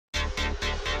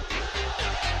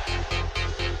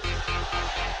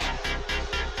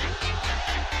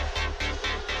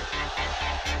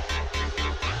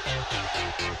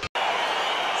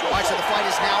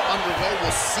is now underway.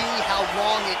 We'll see how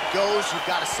long it goes. You've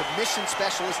got a submission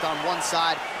specialist on one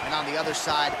side, and on the other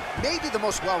side, maybe the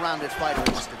most well-rounded fighter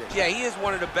in this division. Yeah, he is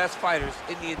one of the best fighters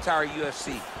in the entire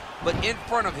UFC. But in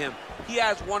front of him, he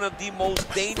has one of the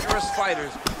most dangerous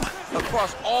fighters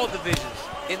across all divisions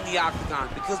in the octagon,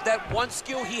 because that one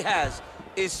skill he has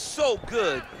is so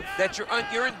good that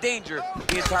you're in danger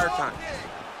the entire time.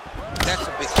 That's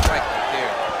a big strike right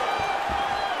there.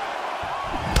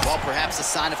 Well, perhaps a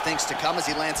sign of things to come as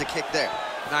he lands a kick there.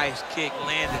 Nice kick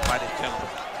landed by this gentleman.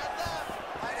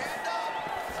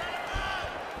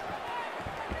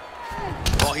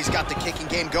 Well, he's got the kicking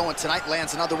game going tonight.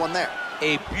 Lands another one there.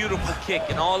 A beautiful kick,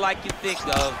 and all I can think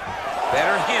of,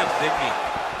 better him than me.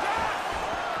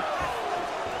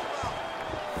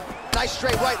 Nice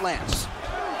straight right lands.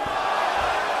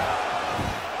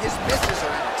 His misses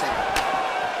are entertaining.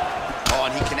 Oh,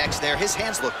 and he connects there. His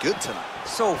hands look good tonight.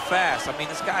 So fast. I mean,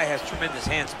 this guy has tremendous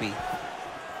hand speed.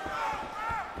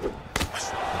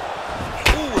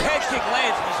 Ooh, head kick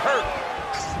lands, and he's hurt.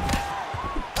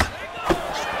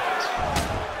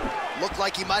 Looked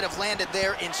like he might have landed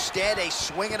there. Instead, a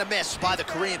swing and a miss by the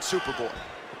Korean Superboy.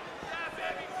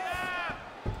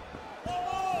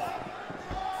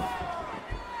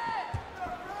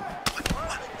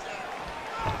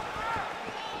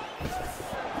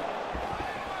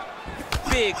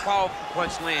 Big, powerful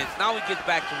punch lands. Now he gets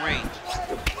back to range.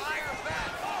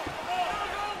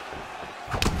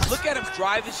 Look at him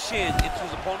drive his shin into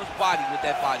his opponent's body with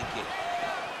that body kick.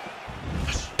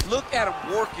 Look at him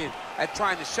working at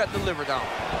trying to shut the liver down.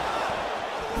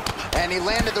 And he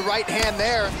landed the right hand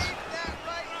there.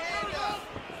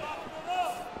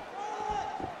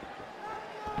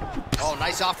 Oh,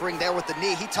 nice offering there with the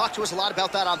knee. He talked to us a lot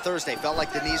about that on Thursday. Felt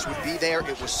like the knees would be there.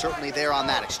 It was certainly there on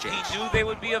that exchange. He knew they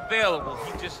would be available.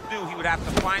 He just knew he would have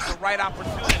to find the right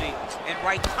opportunity and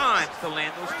right times to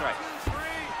land those strikes.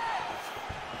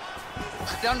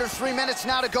 Under 3 minutes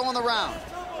now to go in the round.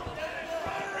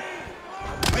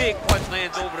 Big punch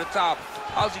lands over the top.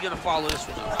 How's he gonna follow this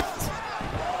one up?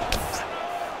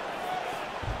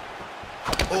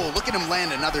 Oh, look at him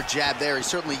land another jab there. He's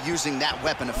certainly using that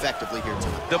weapon effectively here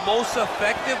tonight. The most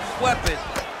effective weapon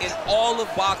in all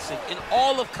of boxing, in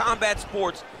all of combat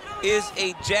sports, is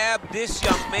a jab. This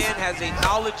young man has a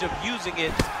knowledge of using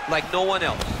it like no one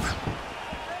else.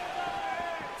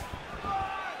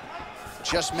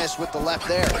 Just missed with the left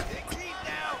there.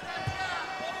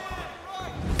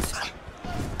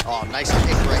 Oh, nice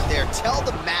kick right there. Tell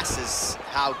the masses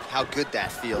how good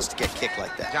that feels to get kicked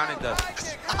like that. John, it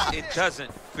doesn't. It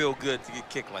doesn't feel good to get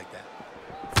kicked like that.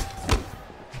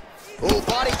 Oh,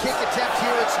 body kick attempt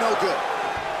here. It's no good.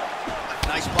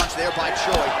 Nice punch there by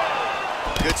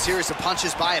Choi. Good series of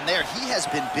punches by him there. He has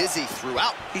been busy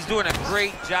throughout. He's doing a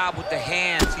great job with the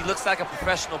hands. He looks like a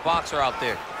professional boxer out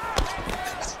there.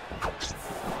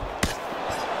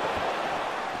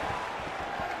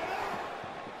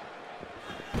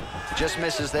 Just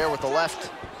misses there with the left.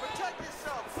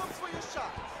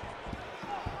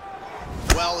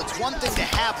 Well, it's one thing to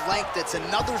have length, it's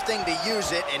another thing to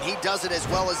use it, and he does it as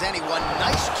well as anyone.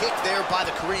 Nice kick there by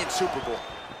the Korean Superboy.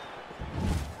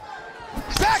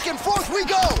 Back and forth we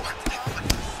go!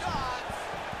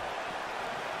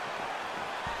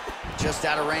 Just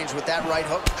out of range with that right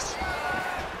hook.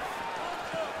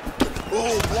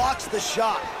 Ooh, blocks the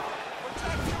shot.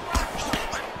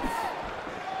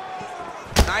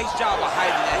 Nice job of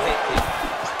hiding that head kick.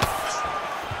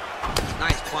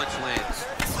 Nice punch lands.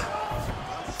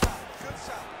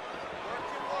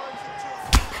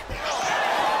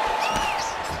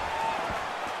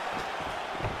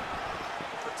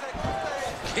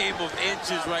 Game of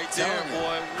inches right there,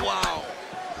 boy. Wow.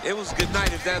 It was good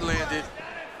night if that landed.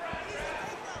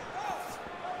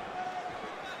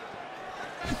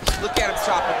 Look at him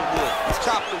chopping the wood.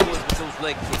 Chop the wood with those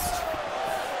leg kicks.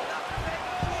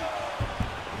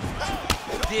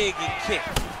 Dig and kick.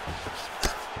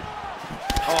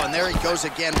 Oh, and there he goes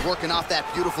again, working off that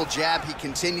beautiful jab. He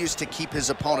continues to keep his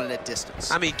opponent at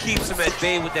distance. I mean, keeps him at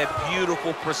bay with that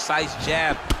beautiful, precise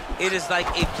jab. It is like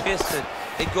a piston.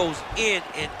 It goes in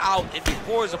and out, and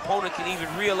before his opponent can even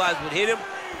realize what hit him,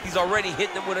 he's already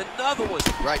hitting him with another one.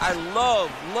 Right. I love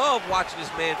watching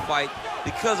this man fight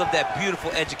because of that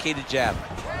beautiful, educated jab.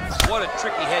 What a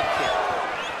tricky head kick.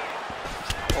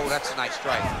 Oh, that's a nice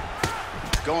strike.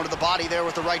 Going to the body there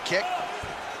with the right kick.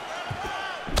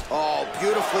 Oh,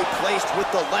 beautifully placed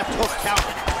with the left hook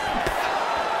counter.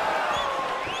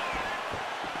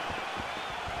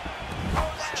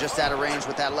 Just out of range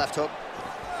with that left hook.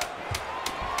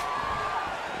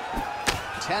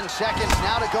 10 seconds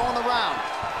now to go in the round.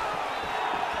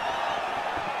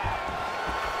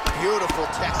 Beautiful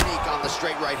technique on the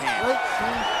straight right hand.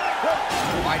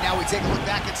 All right, now we take a look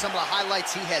back at some of the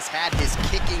highlights. He has had his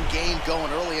kicking game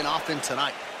going early and often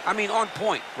tonight. I mean, on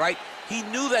point, right? He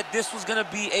knew that this was going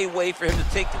to be a way for him to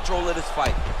take control of this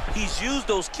fight. He's used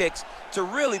those kicks to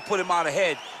really put him out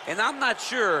ahead, and I'm not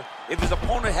sure if his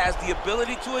opponent has the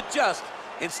ability to adjust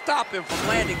and stop him from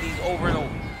landing these over and over.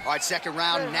 All right, second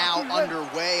round now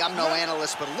underway. I'm no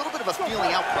analyst, but a little bit of a feeling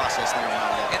out process there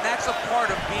now. And that's a part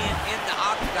of being in the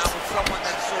octagon with someone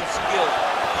that's so skilled.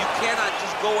 You cannot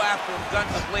just go after him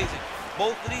guns a-blazing.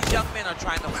 Both of these young men are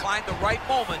trying to find the right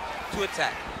moment to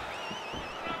attack.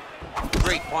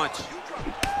 Great punch.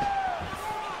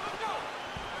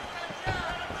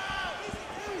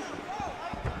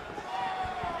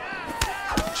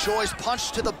 Choi's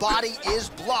punch to the body is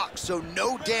blocked, so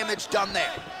no damage done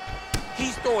there.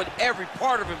 He's throwing every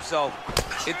part of himself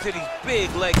into these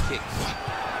big leg kicks.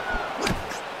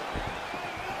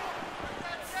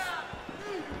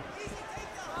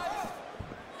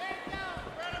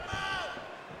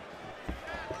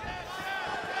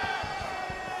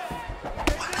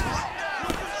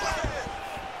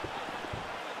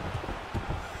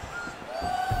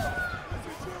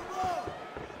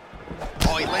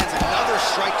 Oh, he lands another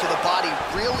strike to the body,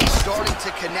 really starting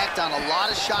to connect on a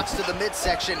lot of shots to the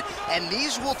midsection, and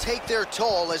these will take their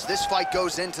toll as this fight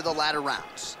goes into the latter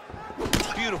rounds.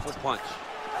 Beautiful punch.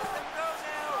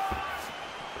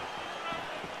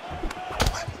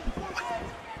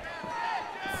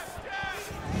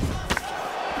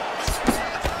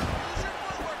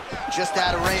 Just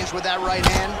out of range with that right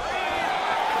hand.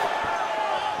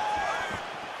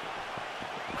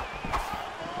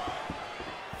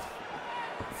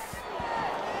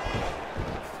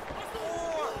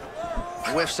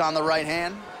 Whiffs on the right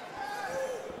hand.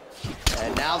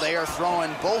 And now they are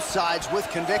throwing both sides with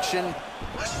conviction.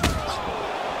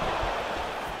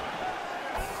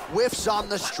 Whiffs on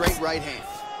the straight right hand.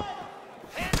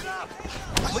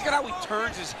 Look at how he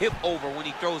turns his hip over when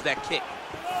he throws that kick.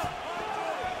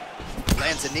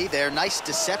 Lands a knee there. Nice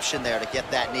deception there to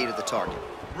get that knee to the target.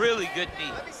 Really good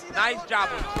knee. Nice job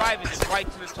of driving it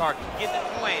right to the target. Getting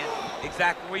it to land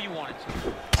exactly where you want it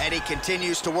to. And he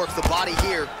continues to work the body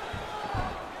here.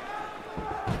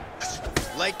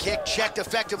 Leg kick checked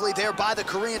effectively there by the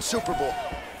Korean Superboy.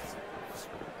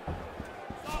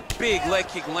 Big leg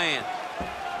kick land.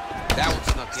 That one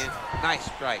snuck in. Nice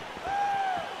strike.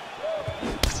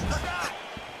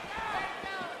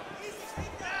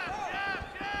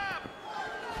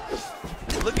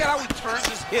 Look at how he turns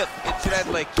his hip into that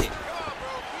leg kick.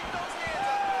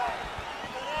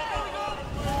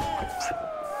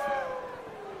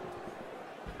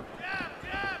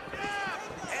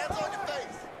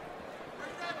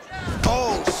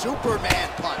 Oh, Superman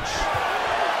punch.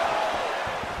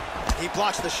 He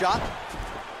blocks the shot.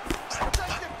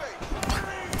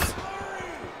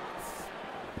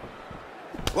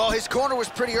 Well, his corner was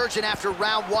pretty urgent after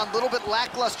round one. A little bit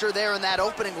lackluster there in that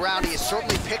opening round. He has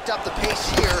certainly picked up the pace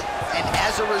here, and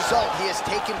as a result, he has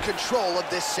taken control of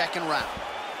this second round.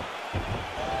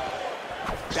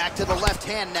 Back to the left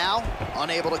hand now,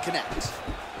 unable to connect.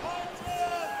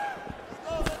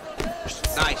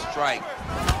 Nice strike.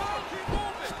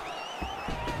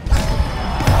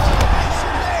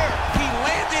 He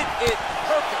landed it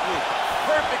perfectly.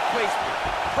 Perfect placement,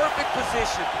 perfect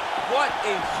position. What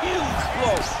a huge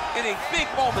blow in a big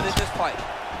moment in this fight.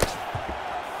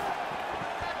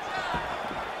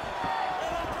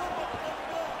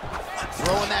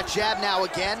 Throwing that jab now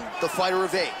again, the fighter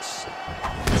evades.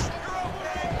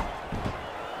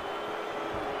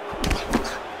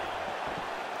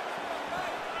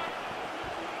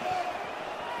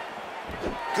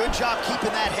 Good job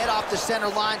keeping that head off the center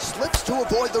line, slips to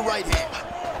avoid the right hand.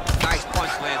 Nice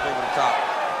punch lands over the top.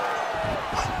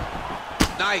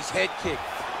 Nice head kick.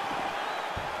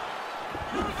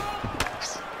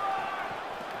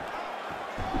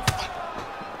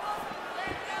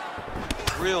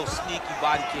 Real sneaky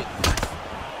body kick.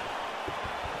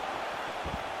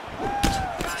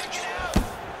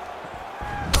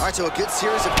 All right, so a good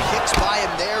series of kicks by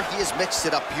him there. He has mixed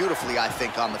it up beautifully, I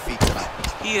think, on the feet tonight.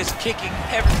 He is kicking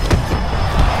everything.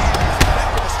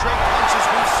 The straight punches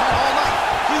we've seen all night.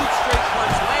 Huge straight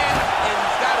punch lands, and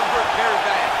he's got to work very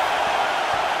bad.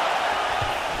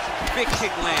 Big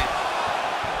kick lands.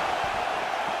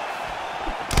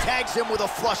 Tags him with a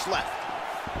flush left.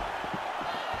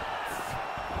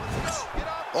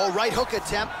 Oh, right hook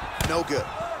attempt, no good.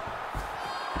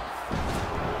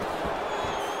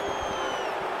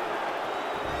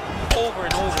 Over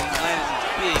and over, he's landing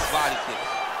these big body kicks.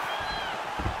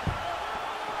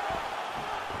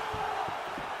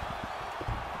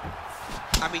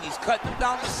 I mean, and he's cutting them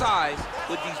down to size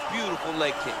with these beautiful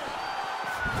leg kicks.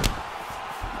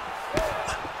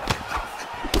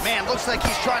 Man, looks like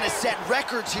he's trying to set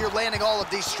records here, landing all of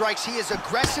these strikes. He is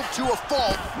aggressive to a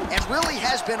fault, and really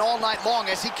has been all night long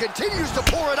as he continues to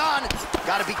pour it on.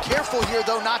 Got to be careful here,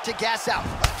 though, not to gas out.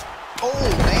 Oh,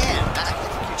 man. I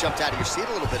think you jumped out of your seat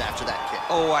a little bit after that kick.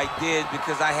 Oh, I did,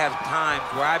 because I have time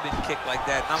grabbing a kick like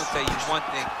that. And I'm going to tell you one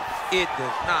thing, it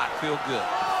does not feel good.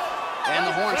 And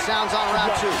the horn sounds on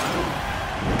round 2.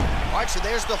 All right, so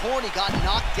there's the horn. He got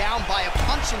knocked down by a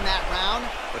punch in that round,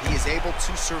 but he is able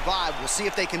to survive. We'll see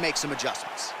if they can make some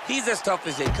adjustments. He's as tough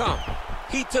as they come.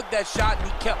 He took that shot and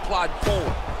he kept plodding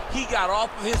forward. He got off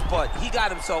of his butt. He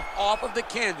got himself off of the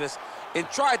canvas and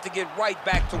tried to get right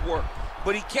back to work.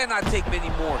 But he cannot take many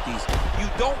more of these. You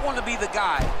don't want to be the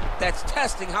guy that's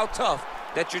testing how tough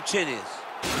that your chin is.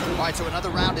 All right, so another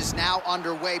round is now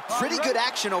underway. Pretty good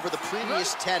action over the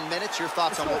previous 10 minutes. Your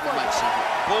thoughts on what we might see here?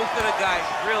 Both of the guys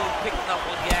really picking up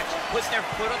on the action, putting their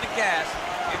foot on the gas,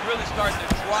 and really starting to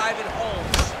drive it home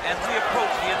as we approach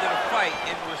the end of the fight,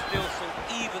 and we're still so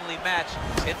evenly matched,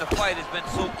 and the fight has been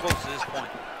so close to this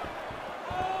point.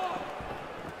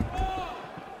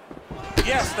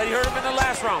 Yes, that you heard him in the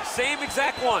last round. Same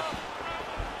exact one.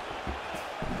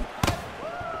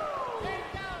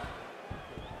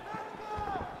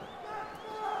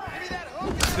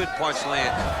 Good punch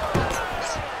land.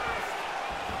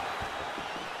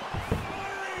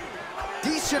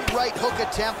 Decent right hook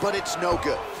attempt, but it's no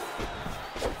good.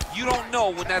 You don't know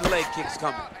when that leg kick's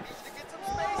coming.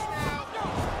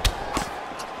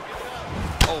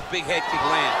 Oh, big head kick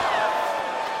lands.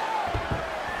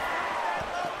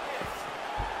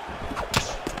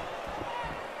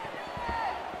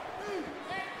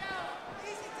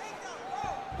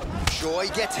 Choi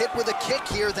gets hit with a kick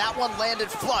here. That one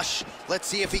landed flush. Let's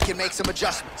see if he can make some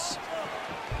adjustments.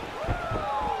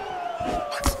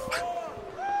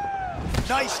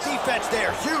 Nice defense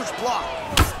there. Huge block.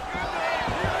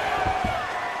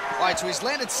 All right, so he's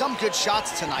landed some good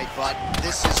shots tonight, but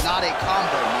this is not a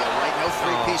combo meal, right? No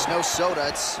three-piece, no soda.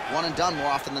 It's one and done more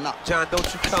often than not. John,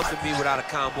 don't you come to me without a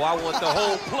combo. I want the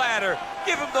whole platter.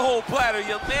 Give him the whole platter,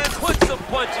 young man. Put some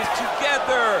punches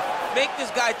together. Make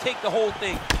this guy take the whole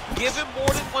thing. Give him more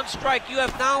than one strike. You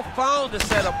have now found a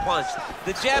setup punch.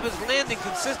 The jab is landing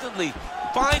consistently.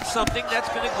 Find something that's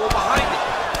going to go behind it.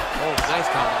 Oh, nice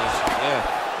combination,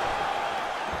 yeah.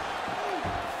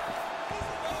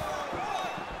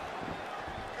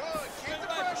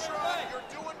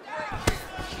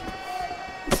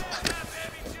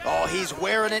 Oh, he's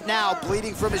wearing it now,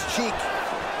 bleeding from his cheek.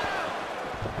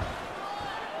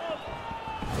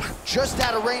 Just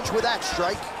out of range with that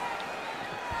strike.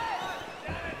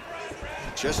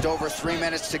 Just over 3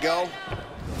 minutes to go.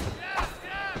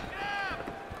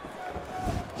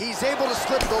 He's able to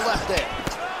slip the left there.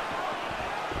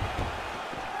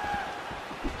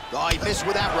 Oh, he missed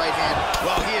with that right hand.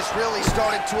 Well, he is really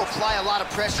starting to apply a lot of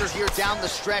pressure here down the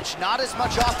stretch. Not as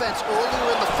much offense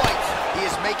earlier in the fight. He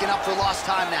is making up for lost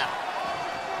time now.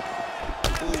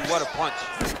 Ooh, what a punch.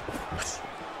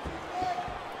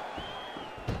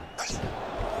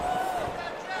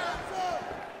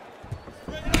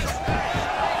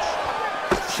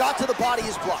 Shot to the body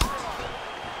is blocked.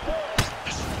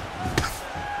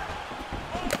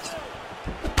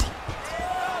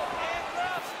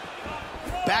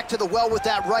 Back to the well with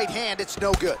that right hand, it's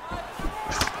no good.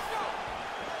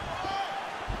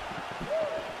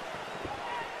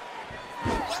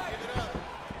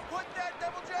 Put that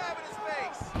double jab in his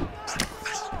face.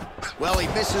 Well, he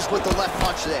misses with the left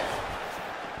punch there.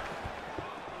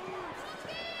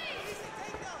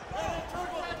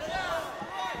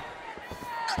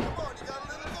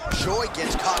 Choi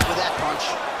gets caught with that punch.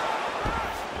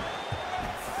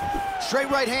 Straight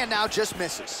right hand now, just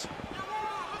misses.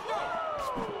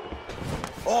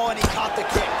 Oh, and he caught the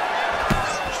kick.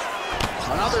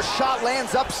 Another shot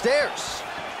lands upstairs.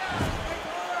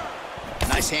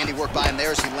 Nice handiwork by him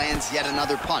there as he lands yet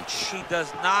another punch. He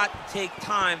does not take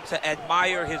time to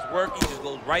admire his work. He just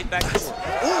goes right back to work.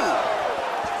 Ooh.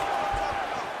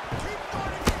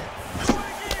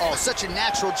 Oh, such a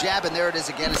natural jab, and there it is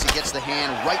again as he gets the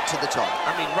hand right to the target.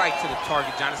 I mean, right to the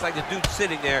target, John. It's like the dude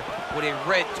sitting there with a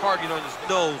red target on his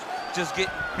nose, just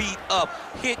getting beat up,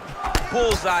 hit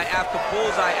bullseye after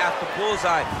bullseye after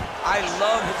bullseye. I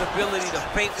love his ability to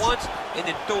feint once and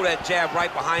then throw that jab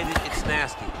right behind it. It's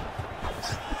nasty.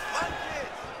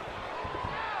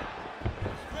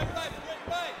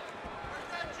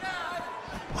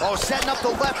 Oh, setting up the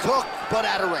left hook, but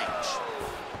out of range.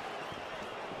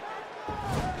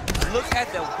 Look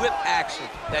at the whip action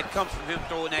that comes from him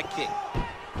throwing that kick.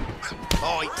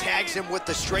 Oh, he tags him with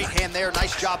the straight hand there.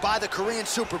 Nice job by the Korean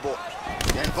Superboy.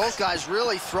 And both guys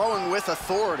really throwing with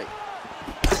authority.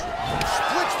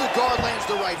 Splits the guard, lands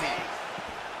the right hand.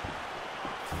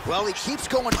 Well, he keeps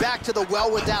going back to the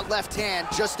well with that left hand,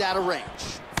 just out of range.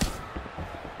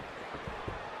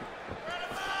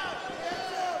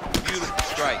 Beautiful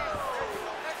strike.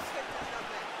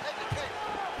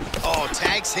 Oh,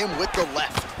 tags him with the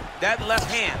left. That left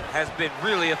hand has been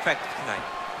really effective tonight.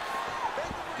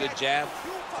 Good jab.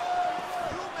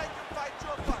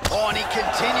 Oh, and he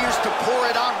continues to pour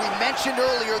it on. We mentioned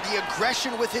earlier the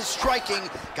aggression with his striking.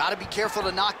 Got to be careful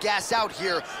to not gas out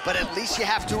here, but at least you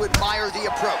have to admire the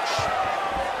approach.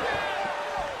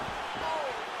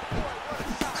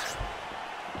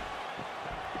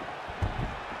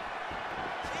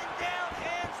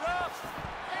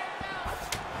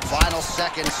 Final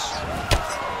seconds.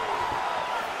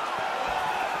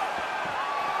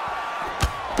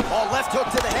 Oh, left hook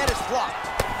to the head is blocked.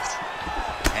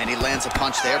 And he lands a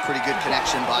punch there. Pretty good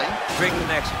connection by him. Great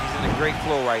connection. He's in a great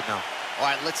flow right now. All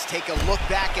right, let's take a look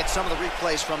back at some of the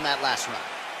replays from that last round.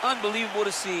 Unbelievable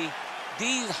to see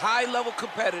these high-level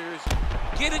competitors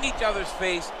get in each other's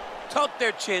face, tuck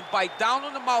their chin, bite down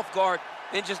on the mouth guard,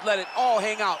 and just let it all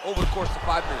hang out over the course of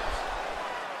 5 minutes.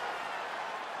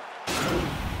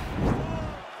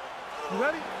 You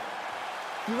ready?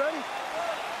 You ready?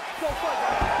 Go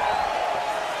fight.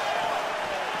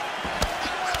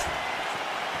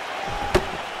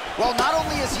 Well, not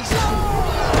only is he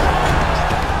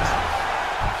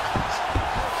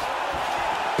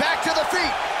back to the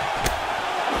feet.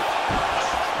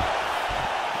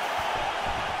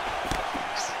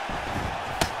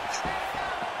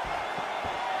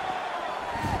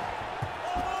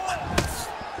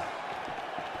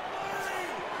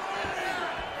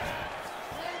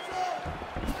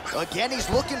 Again, he's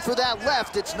looking for that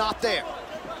left. It's not there.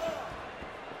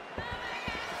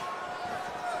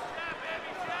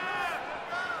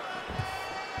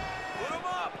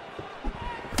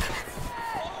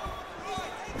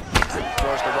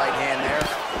 Throws the right hand there.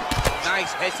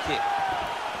 Nice head kick.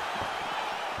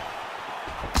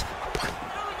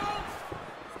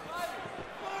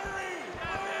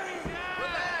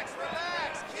 Relax,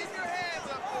 relax. Keep your hands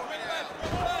up for me now.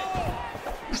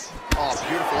 Oh,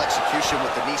 beautiful execution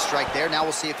with the knee strike there. Now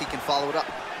we'll see if he can follow it up.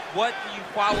 What do you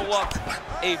follow up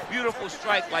a beautiful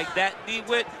strike like that knee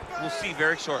with? We'll see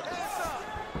very shortly.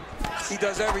 He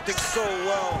does everything so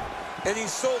well, and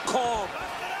he's so calm.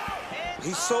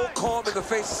 He's so calm in the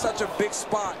face of such a big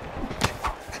spot.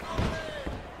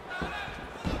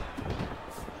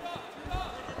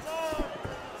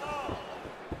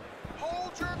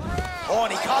 Hold your ground. Oh,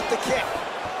 and he caught the kick.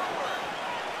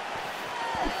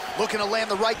 Looking to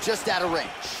land the right just out of range.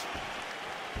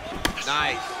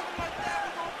 Nice.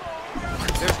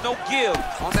 There's no give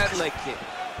on that leg kick.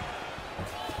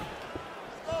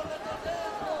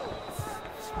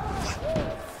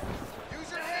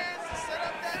 Use your hands to set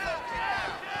up that low kick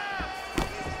now.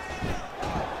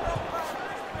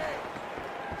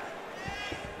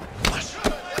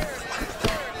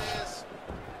 There it is.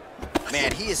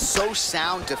 Man, he is so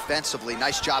sound defensively.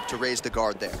 Nice job to raise the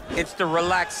guard there. It's the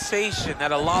relaxation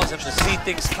that allows him to see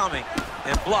things coming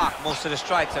and block most of the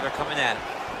strikes that are coming at him.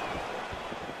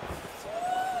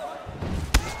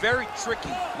 He's very tricky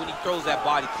when he throws that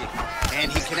body kick.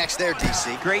 And he connects there,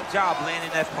 DC. Great job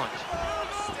landing that punch.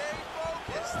 Stay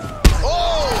focused.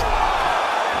 Oh!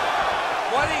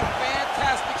 What a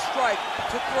fantastic strike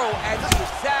to throw at the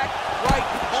exact right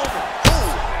moment.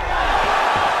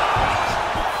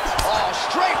 Oh,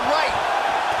 straight right.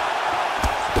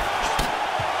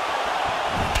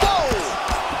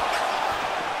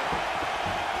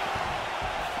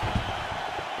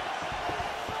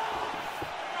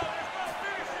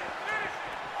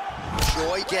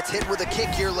 Choi gets hit with a kick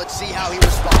here. Let's see how he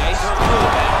responds. Nice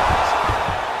move, man.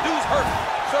 Dude's hurt.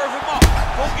 Serve him up.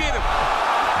 Go get him.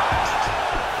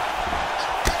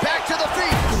 Back to the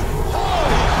feet. Oh,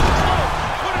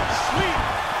 put him to sleep.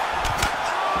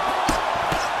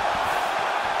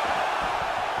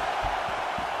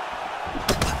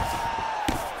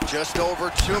 Just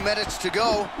over 2 minutes to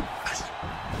go.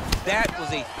 That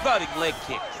was a thudding leg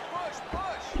kick.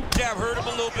 Jab hurt him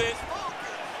a little bit.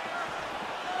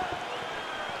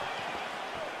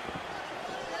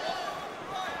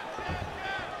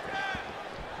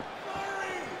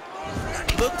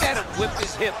 Look at him whip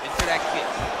his hip into that kick.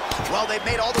 Well, they've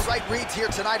made all the right reads here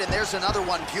tonight, and there's another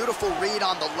one. Beautiful read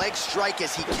on the leg strike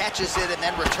as he catches it and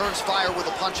then returns fire with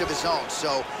a punch of his own.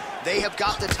 So they have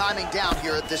got the timing down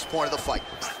here at this point of the fight.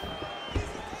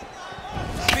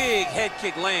 Big head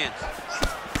kick lands. Let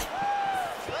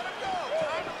him go.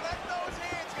 Time to let those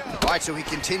hands go. All All right, so he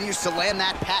continues to land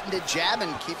that patented jab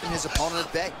and keeping his opponent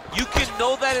at bay. You can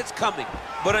know that it's coming,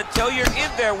 but until you're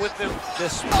in there with him,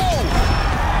 this. Oh!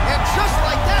 And just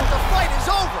like that, the fight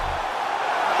is over.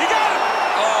 He got him!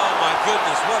 Oh, my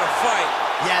goodness, what a fight.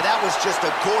 Yeah, that was just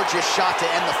a gorgeous shot to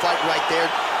end the fight right there.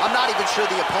 I'm not even sure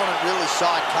the opponent really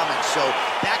saw it coming. So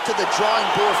back to the drawing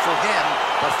board for him,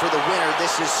 but for the winner,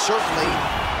 this is certainly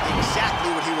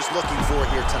exactly what he was looking for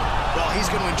here tonight. Well, he's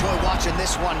going to enjoy watching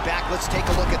this one back. Let's take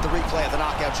a look at the replay of the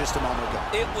knockout just a moment ago.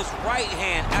 It was right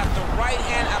hand after right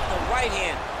hand after right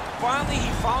hand. Finally,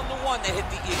 he found the one that hit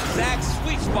the exact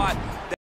sweet spot